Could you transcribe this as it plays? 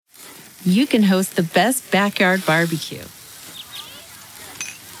you can host the best backyard barbecue.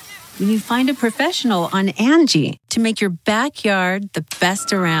 When you find a professional on Angie to make your backyard the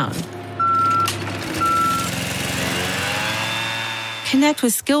best around. Connect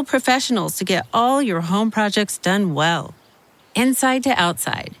with skilled professionals to get all your home projects done well. Inside to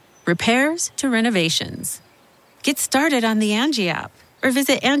outside, repairs to renovations. Get started on the Angie app or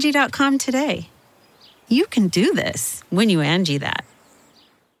visit Angie.com today. You can do this when you Angie that.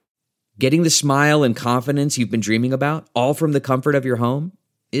 Getting the smile and confidence you've been dreaming about, all from the comfort of your home,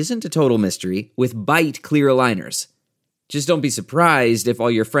 isn't a total mystery with Byte clear aligners. Just don't be surprised if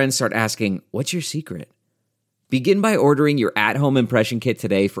all your friends start asking, "What's your secret?" Begin by ordering your at-home impression kit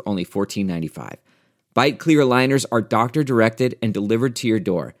today for only $14.95. Byte clear aligners are doctor-directed and delivered to your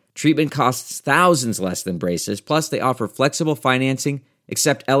door. Treatment costs thousands less than braces, plus they offer flexible financing,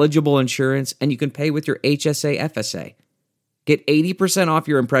 accept eligible insurance, and you can pay with your HSA FSA. Get 80% off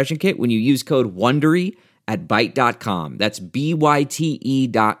your impression kit when you use code WONDERY at Byte.com. That's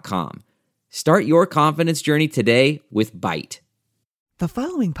BYTE.com. Start your confidence journey today with Byte. The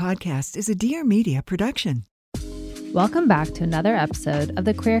following podcast is a Dear Media production. Welcome back to another episode of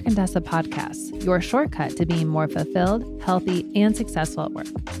the Queer Contessa podcast, your shortcut to being more fulfilled, healthy, and successful at work.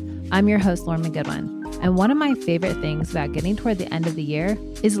 I'm your host, Lauren McGoodwin, and one of my favorite things about getting toward the end of the year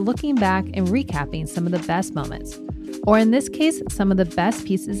is looking back and recapping some of the best moments, or in this case, some of the best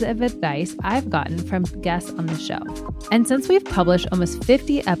pieces of advice I've gotten from guests on the show. And since we've published almost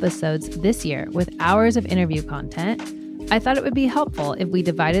 50 episodes this year with hours of interview content, I thought it would be helpful if we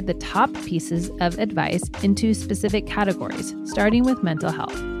divided the top pieces of advice into specific categories, starting with mental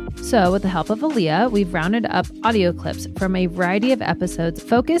health. So with the help of Aaliyah, we've rounded up audio clips from a variety of episodes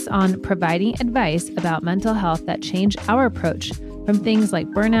focused on providing advice about mental health that change our approach from things like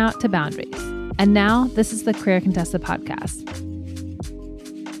burnout to boundaries. And now, this is the Queer Contessa podcast.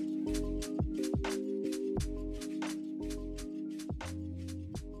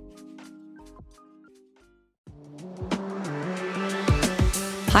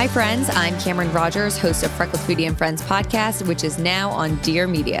 Hi friends, I'm Cameron Rogers, host of Freckled Foodie and Friends podcast, which is now on Dear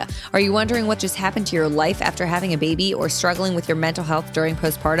Media. Are you wondering what just happened to your life after having a baby or struggling with your mental health during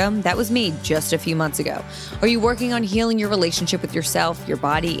postpartum? That was me just a few months ago. Are you working on healing your relationship with yourself, your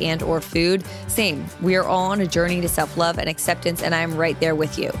body, and or food? Same. We are all on a journey to self-love and acceptance, and I'm right there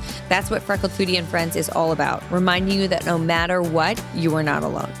with you. That's what Freckled Foodie and Friends is all about, reminding you that no matter what, you are not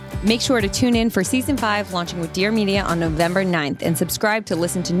alone. Make sure to tune in for Season 5, launching with Dear Media on November 9th, and subscribe to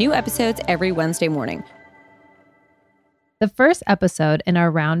listen to new episodes every Wednesday morning. The first episode in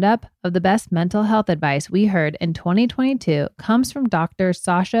our roundup of the best mental health advice we heard in 2022 comes from Dr.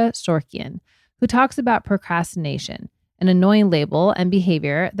 Sasha Sorkian, who talks about procrastination, an annoying label and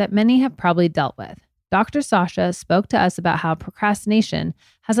behavior that many have probably dealt with. Dr. Sasha spoke to us about how procrastination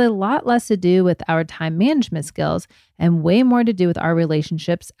has a lot less to do with our time management skills and way more to do with our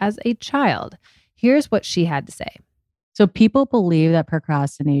relationships as a child. Here's what she had to say. So people believe that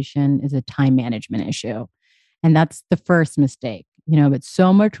procrastination is a time management issue. And that's the first mistake, but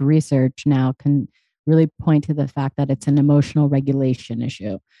so much research now can really point to the fact that it's an emotional regulation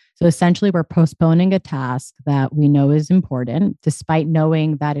issue. So essentially, we're postponing a task that we know is important, despite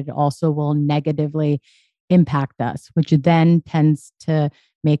knowing that it also will negatively impact us, which then tends to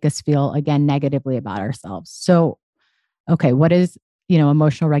make us feel, again, negatively about ourselves. So, okay, what is,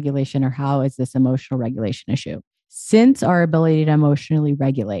 emotional regulation, or how is this emotional regulation issue? Since our ability to emotionally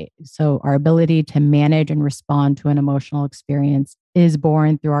regulate, so our ability to manage and respond to an emotional experience is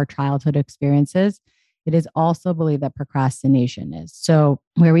born through our childhood experiences, it is also believed that procrastination is. So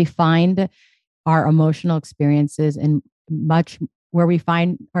where we find our emotional experiences where we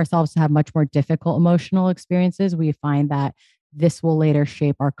find ourselves to have much more difficult emotional experiences, we find that this will later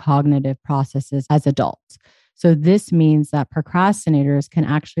shape our cognitive processes as adults. So this means that procrastinators can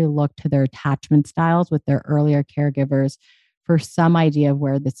actually look to their attachment styles with their earlier caregivers for some idea of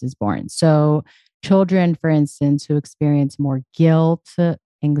where this is born. So children, for instance, who experience more guilt,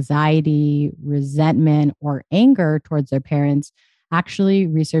 anxiety, resentment, or anger towards their parents, actually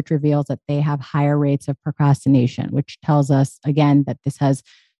research reveals that they have higher rates of procrastination, which tells us, again, that this has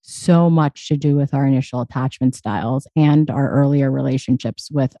so much to do with our initial attachment styles and our earlier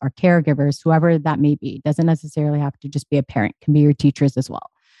relationships with our caregivers, whoever that may be. It doesn't necessarily have to just be a parent, it can be your teachers as well.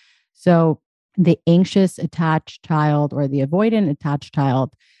 So the anxious attached child or the avoidant attached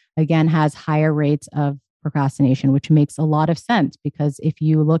child, again, has higher rates of procrastination, which makes a lot of sense because if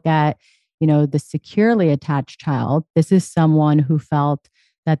you look at, the securely attached child, this is someone who felt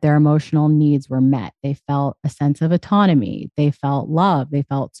that their emotional needs were met. They felt a sense of autonomy. They felt loved. They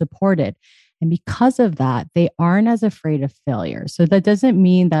felt supported. And because of that, they aren't as afraid of failure. So that doesn't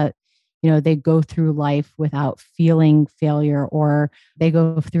mean that, they go through life without feeling failure, or they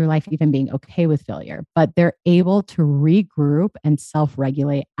go through life even being okay with failure, but they're able to regroup and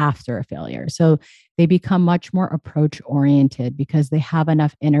self-regulate after a failure. So they become much more approach oriented because they have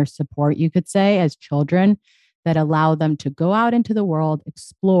enough inner support, you could say, as children, that allow them to go out into the world,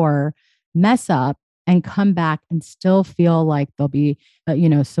 explore, mess up, and come back and still feel like they'll be,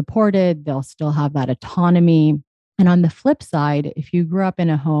 supported. They'll still have that autonomy. And on the flip side, if you grew up in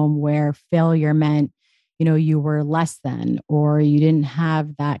a home where failure meant, you were less than, or you didn't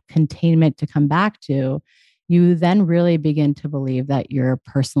have that containment to come back to, you then really begin to believe that you're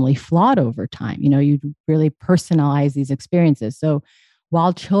personally flawed over time. You really personalize these experiences. So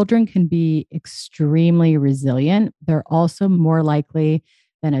while children can be extremely resilient, they're also more likely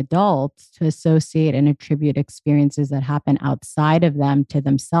than adults to associate and attribute experiences that happen outside of them to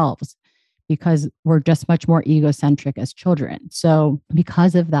themselves, because we're just much more egocentric as children. So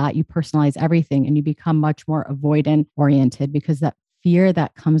because of that, you personalize everything and you become much more avoidant oriented, because that fear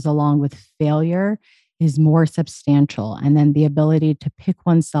that comes along with failure is more substantial. And then the ability to pick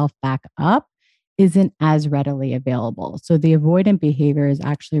oneself back up isn't as readily available. So the avoidant behavior is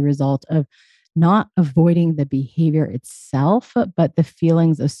actually a result of not avoiding the behavior itself, but the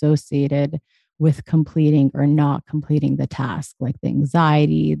feelings associated with completing or not completing the task, like the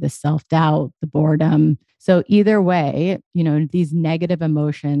anxiety, the self-doubt, the boredom. So either way, these negative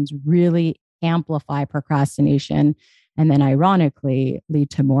emotions really amplify procrastination, and then ironically lead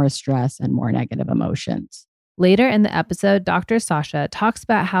to more stress and more negative emotions. Later in the episode, Dr. Sasha talks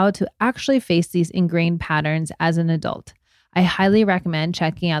about how to actually face these ingrained patterns as an adult. I highly recommend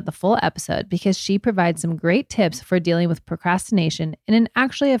checking out the full episode because she provides some great tips for dealing with procrastination in an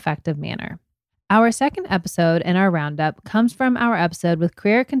actually effective manner. Our second episode in our roundup comes from our episode with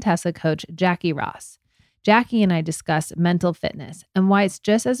Career Contessa coach Jackie Ross. Jackie and I discuss mental fitness and why it's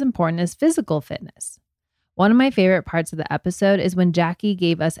just as important as physical fitness. One of my favorite parts of the episode is when Jackie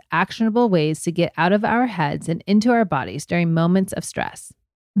gave us actionable ways to get out of our heads and into our bodies during moments of stress.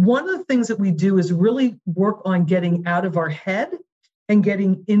 One of the things that we do is really work on getting out of our head and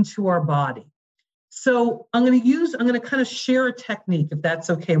getting into our body. So I'm going to kind of share a technique, if that's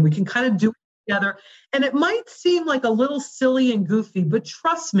okay. And we can kind of do it together. And it might seem like a little silly and goofy, but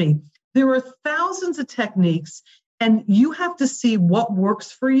trust me, there are thousands of techniques, and you have to see what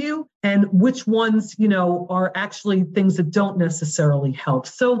works for you and which ones, are actually things that don't necessarily help.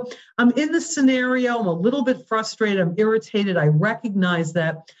 So I'm in this scenario, I'm a little bit frustrated, I'm irritated. I recognize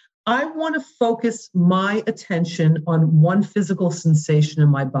that I want to focus my attention on one physical sensation in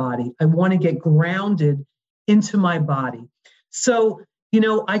my body. I want to get grounded into my body. So,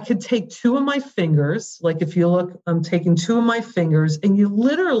 I could take two of my fingers, like if you look, I'm taking two of my fingers, and you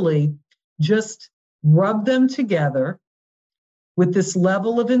literally just rub them together with this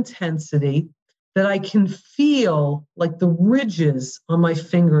level of intensity that I can feel like the ridges on my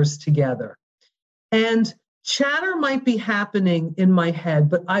fingers together. And chatter might be happening in my head,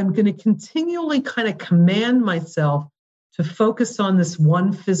 but I'm going to continually kind of command myself to focus on this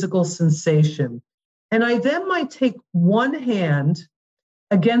one physical sensation. And I then might take one hand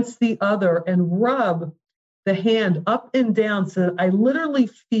against the other and rub the hand up and down so that I literally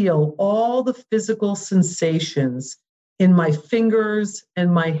feel all the physical sensations in my fingers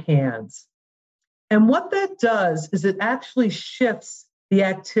and my hands. And what that does is it actually shifts the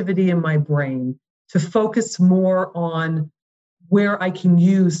activity in my brain to focus more on where I can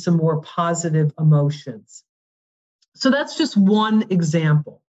use some more positive emotions. So that's just one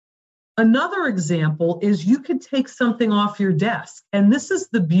example. Another example is you could take something off your desk. And this is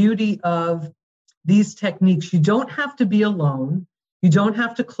the beauty of these techniques. You don't have to be alone. You don't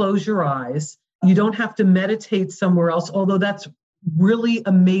have to close your eyes. You don't have to meditate somewhere else, although that's really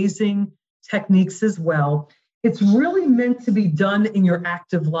amazing techniques as well. It's really meant to be done in your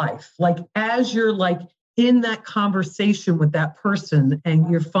active life. Like as you're in that conversation with that person and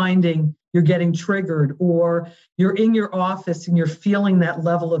you're finding you're getting triggered, or you're in your office and you're feeling that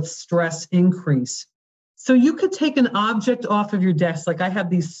level of stress increase. So you could take an object off of your desk. Like I have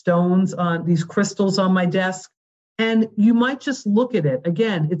these crystals on my desk, and you might just look at it.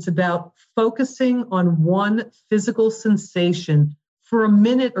 Again, it's about focusing on one physical sensation for a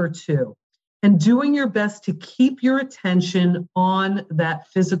minute or two and doing your best to keep your attention on that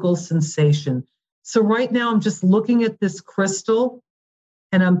physical sensation. So right now I'm just looking at this crystal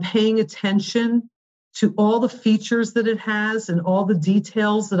and I'm paying attention to all the features that it has and all the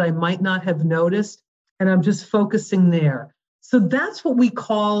details that I might not have noticed. And I'm just focusing there. So that's what we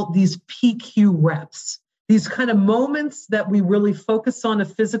call these PQ reps, these kind of moments that we really focus on a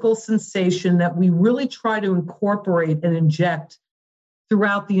physical sensation that we really try to incorporate and inject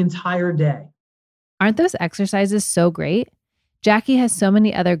throughout the entire day. Aren't those exercises so great? Jackie has so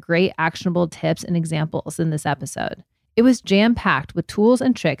many other great actionable tips and examples in this episode. It was jam-packed with tools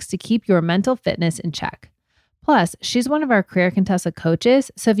and tricks to keep your mental fitness in check. Plus, she's one of our Career Contessa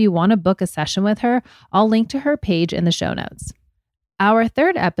coaches, so if you want to book a session with her, I'll link to her page in the show notes. Our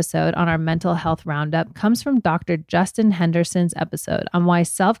third episode on our mental health roundup comes from Dr. Justin Henderson's episode on why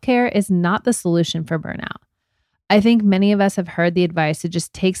self-care is not the solution for burnout. I think many of us have heard the advice to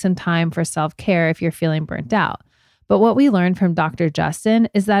just take some time for self-care if you're feeling burnt out. But what we learned from Dr. Justin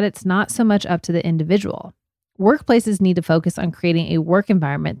is that it's not so much up to the individual. Workplaces need to focus on creating a work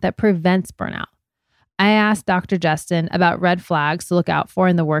environment that prevents burnout. I asked Dr. Justin about red flags to look out for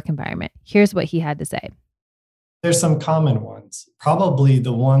in the work environment. Here's what he had to say. There's some common ones. Probably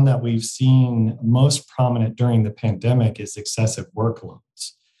the one that we've seen most prominent during the pandemic is excessive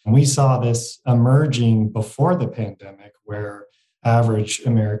workloads. And we saw this emerging before the pandemic, where average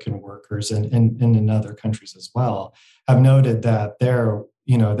American workers and in other countries as well have noted that they're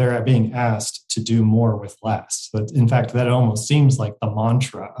being asked to do more with less. But in fact, that almost seems like the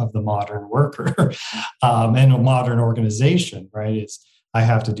mantra of the modern worker and a modern organization, right? It's I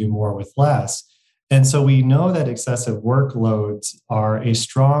have to do more with less. And so we know that excessive workloads are a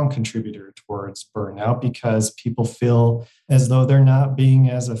strong contributor towards burnout because people feel as though they're not being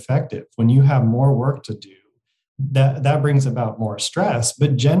as effective. When you have more work to do, that brings about more stress.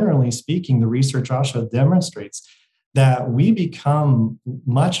 But generally speaking, the research also demonstrates that we become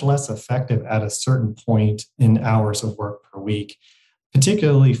much less effective at a certain point in hours of work per week.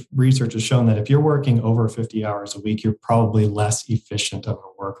 Particularly, research has shown that if you're working over 50 hours a week, you're probably less efficient of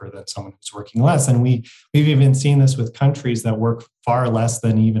a worker than someone who's working less. And we've even seen this with countries that work far less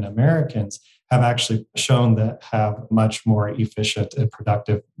than even Americans have actually shown that have much more efficient and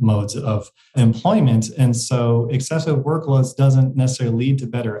productive modes of employment. And so excessive workloads doesn't necessarily lead to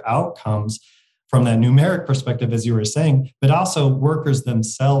better outcomes from that numeric perspective, as you were saying, but also workers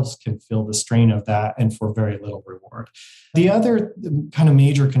themselves can feel the strain of that and for very little reward. The other kind of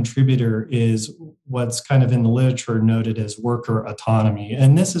major contributor is what's kind of in the literature noted as worker autonomy.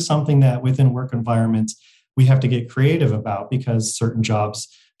 And this is something that within work environments, we have to get creative about because certain jobs,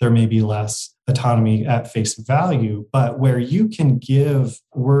 there may be less autonomy at face value, but where you can give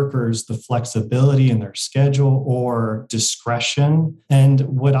workers the flexibility in their schedule or discretion. And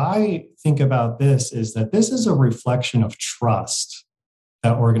what I think about this is that this is a reflection of trust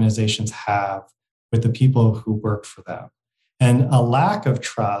that organizations have with the people who work for them. And a lack of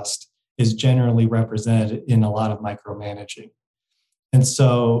trust is generally represented in a lot of micromanaging. And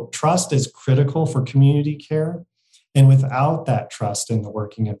so trust is critical for community care. And without that trust in the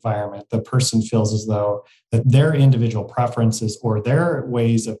working environment, the person feels as though that their individual preferences or their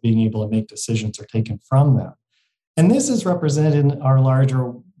ways of being able to make decisions are taken from them. And this is represented in our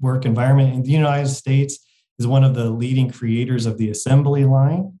larger work environment. In the United States is one of the leading creators of the assembly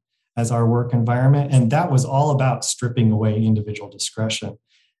line as our work environment. And that was all about stripping away individual discretion.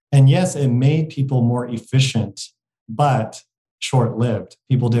 And yes, it made people more efficient, but short-lived.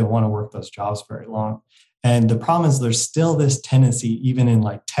 People didn't want to work those jobs very long. And the problem is there's still this tendency, even in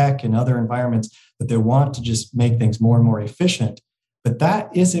like tech and other environments, that they want to just make things more and more efficient. But that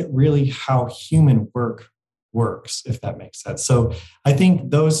isn't really how human work works, if that makes sense. So I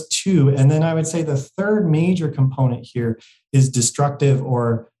think those two, and then I would say the third major component here is destructive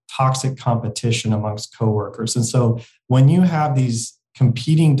or toxic competition amongst coworkers. And so when you have these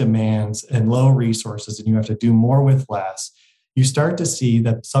competing demands and low resources and you have to do more with less, you start to see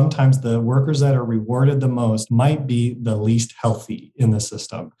that sometimes the workers that are rewarded the most might be the least healthy in the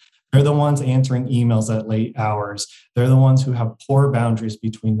system. They're the ones answering emails at late hours. They're the ones who have poor boundaries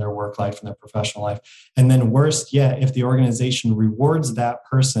between their work life and their professional life. And then worse yet, if the organization rewards that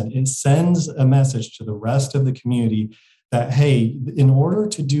person, it sends a message to the rest of the community that, hey, in order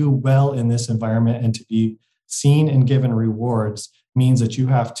to do well in this environment and to be seen and given rewards means that you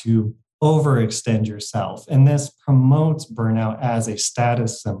have to overextend yourself. And this promotes burnout as a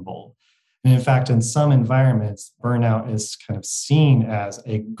status symbol. And in fact, in some environments, burnout is kind of seen as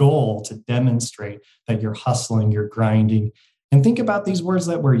a goal to demonstrate that you're hustling, you're grinding. And think about these words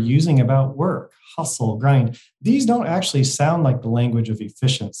that we're using about work, hustle, grind. These don't actually sound like the language of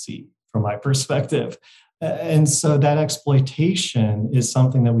efficiency from my perspective. And so that exploitation is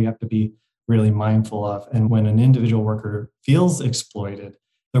something that we have to be really mindful of. And when an individual worker feels exploited,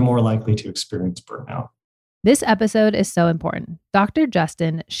 they're more likely to experience burnout. This episode is so important. Dr.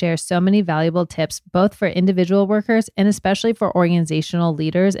 Justin shares so many valuable tips, both for individual workers and especially for organizational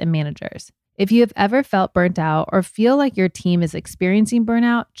leaders and managers. If you have ever felt burnt out or feel like your team is experiencing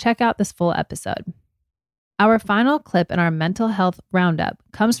burnout, check out this full episode. Our final clip in our mental health roundup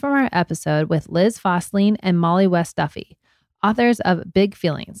comes from our episode with Liz Fosslien and Molly West Duffy, authors of Big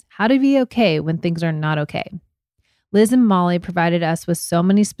Feelings: How to Be Okay When Things Are Not Okay. Liz and Molly provided us with so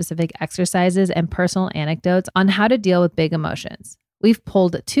many specific exercises and personal anecdotes on how to deal with big emotions. We've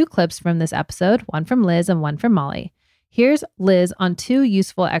pulled 2 clips from this episode, one from Liz and one from Molly. Here's Liz on 2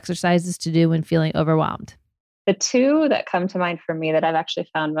 useful exercises to do when feeling overwhelmed. The 2 that come to mind for me that I've actually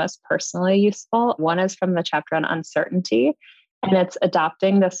found most personally useful, one is from the chapter on uncertainty, and it's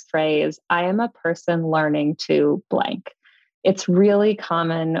adopting this phrase, I am a person learning to blank. It's really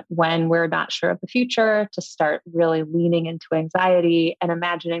common when we're not sure of the future to start really leaning into anxiety and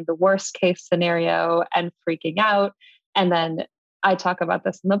imagining the worst case scenario and freaking out. And then I talk about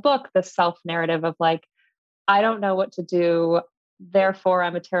this in the book, this self-narrative of like, I don't know what to do. Therefore,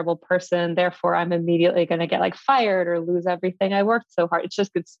 I'm a terrible person. Therefore, I'm immediately going to get like fired or lose everything I worked so hard. It's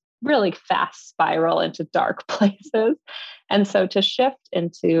just this really fast spiral into dark places. And so to shift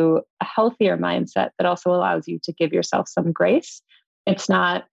into a healthier mindset that also allows you to give yourself some grace. It's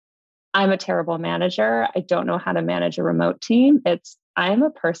not, I'm a terrible manager. I don't know how to manage a remote team. It's, I'm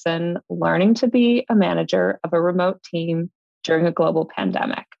a person learning to be a manager of a remote team during a global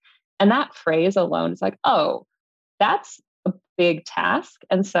pandemic. And that phrase alone is like, oh, that's a big task.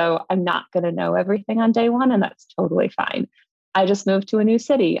 And so I'm not going to know everything on day one, and that's totally fine. I just moved to a new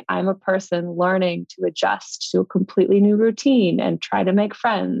city. I'm a person learning to adjust to a completely new routine and try to make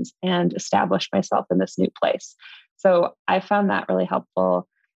friends and establish myself in this new place. So I found that really helpful.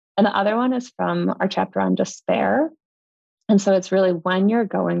 And the other one is from our chapter on despair. And so it's really when you're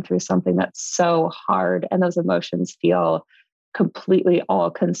going through something that's so hard and those emotions feel completely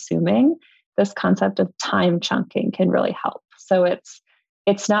all-consuming, this concept of time chunking can really help. So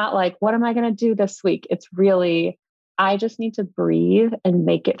it's not like, what am I going to do this week? It's really, I just need to breathe and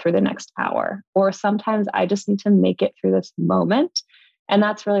make it through the next hour. Or sometimes I just need to make it through this moment. And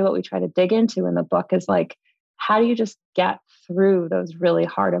that's really what we try to dig into in the book is like, how do you just get through those really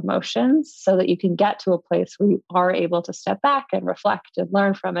hard emotions so that you can get to a place where you are able to step back and reflect and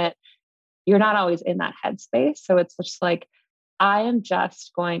learn from it? You're not always in that headspace. So it's just like, I am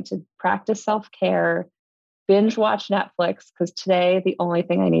just going to practice self-care, binge watch Netflix, because today the only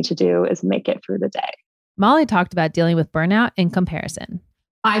thing I need to do is make it through the day. Molly talked about dealing with burnout in comparison.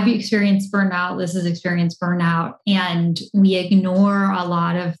 I've experienced burnout. Liz has experienced burnout, and we ignore a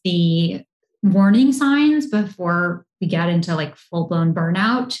lot of the warning signs before we get into like full-blown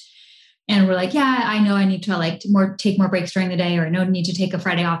burnout. And we're like, yeah, I know I need to take more breaks during the day, or I know I need to take a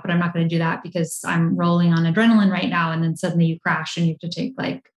Friday off, but I'm not going to do that because I'm rolling on adrenaline right now. And then suddenly you crash and you have to take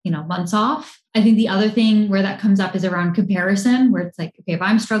months off. I think the other thing where that comes up is around comparison, where it's like, okay, if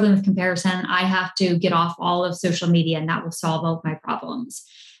I'm struggling with comparison, I have to get off all of social media and that will solve all of my problems.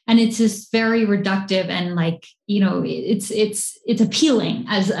 And it's this very reductive and it's appealing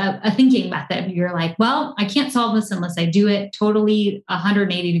as a thinking method. You're like, well, I can't solve this unless I do it totally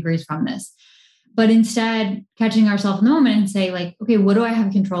 180 degrees from this. But instead, catching ourselves in the moment and say like, okay, what do I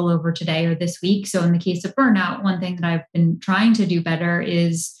have control over today or this week? So in the case of burnout, one thing that I've been trying to do better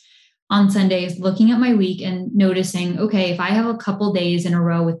is on Sundays, looking at my week and noticing, okay, if I have a couple days in a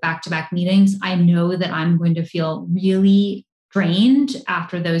row with back-to-back meetings, I know that I'm going to feel really drained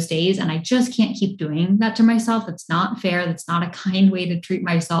after those days. And I just can't keep doing that to myself. That's not fair. That's not a kind way to treat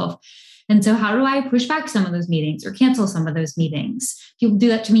myself. And so how do I push back some of those meetings or cancel some of those meetings? People do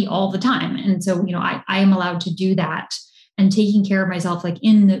that to me all the time. And so, I am allowed to do that and taking care of myself like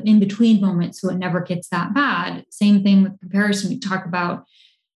in the in-between moments so it never gets that bad. Same thing with comparison. We talk about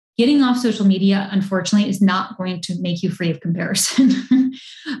getting off social media, unfortunately, is not going to make you free of comparison.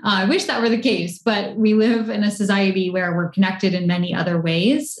 I wish that were the case, but we live in a society where we're connected in many other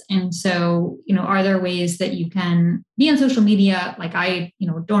ways. And so, are there ways that you can be on social media? Like I,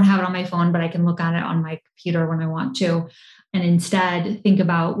 don't have it on my phone, but I can look at it on my computer when I want to. And instead think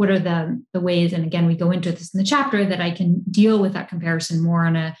about what are the ways, and again, we go into this in the chapter, that I can deal with that comparison more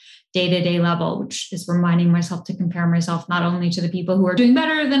on a day-to-day level, which is reminding myself to compare myself not only to the people who are doing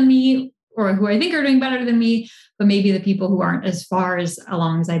better than me or who I think are doing better than me, but maybe the people who aren't as far as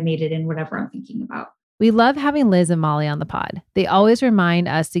along as I've made it in whatever I'm thinking about. We love having Liz and Molly on the pod. They always remind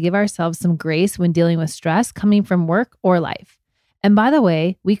us to give ourselves some grace when dealing with stress coming from work or life. And by the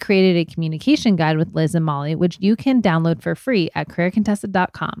way, we created a communication guide with Liz and Molly, which you can download for free at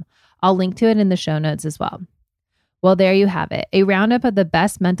careercontessa.com. I'll link to it in the show notes as well. Well, there you have it, a roundup of the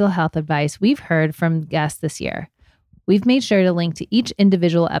best mental health advice we've heard from guests this year. We've made sure to link to each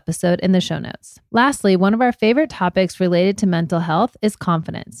individual episode in the show notes. Lastly, one of our favorite topics related to mental health is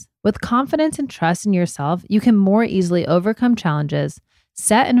confidence. With confidence and trust in yourself, you can more easily overcome challenges,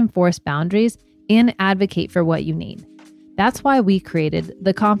 set and enforce boundaries, and advocate for what you need. That's why we created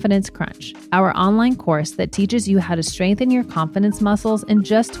The Confidence Crunch, our online course that teaches you how to strengthen your confidence muscles in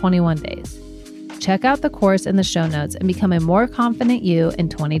just 21 days. Check out the course in the show notes and become a more confident you in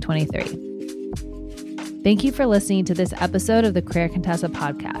 2023. Thank you for listening to this episode of the Career Contessa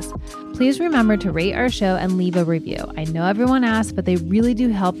podcast. Please remember to rate our show and leave a review. I know everyone asks, but they really do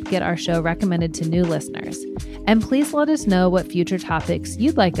help get our show recommended to new listeners. And please let us know what future topics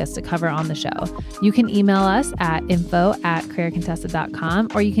you'd like us to cover on the show. You can email us at info@careercontessa.com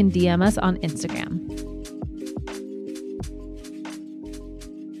or you can DM us on Instagram.